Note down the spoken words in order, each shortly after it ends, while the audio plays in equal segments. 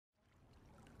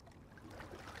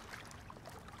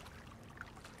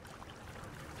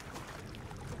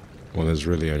Well, there's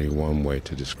really only one way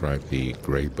to describe the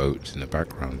grey boat in the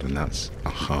background, and that's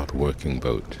a hard-working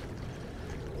boat.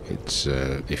 It's,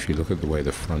 if you look at the way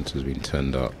the front has been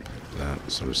turned up,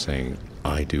 that's sort of saying,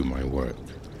 I do my work.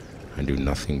 I do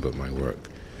nothing but my work.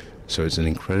 So it's an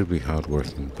incredibly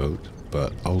hard-working boat,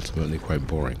 but ultimately quite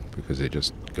boring, because it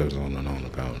just goes on and on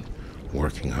about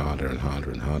working harder and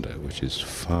harder and harder, which is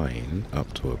fine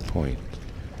up to a point.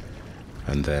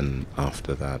 And then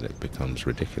after that it becomes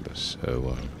ridiculous.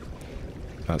 So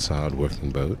that's a hard-working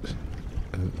boat.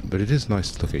 But it is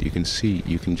nice to look at. You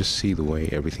can just see the way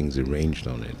everything's arranged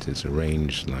on it. It's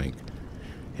arranged like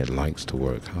it likes to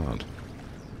work hard.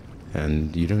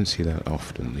 And you don't see that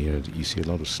often. You see a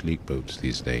lot of sleek boats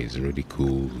these days, really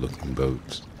cool looking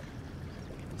boats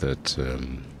that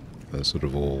are sort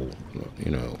of all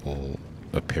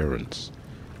appearance.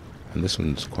 And this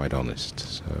one's quite honest.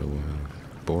 So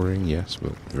boring, yes,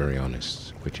 but very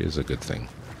honest, which is a good thing.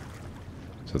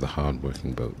 So the hard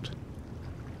working boat.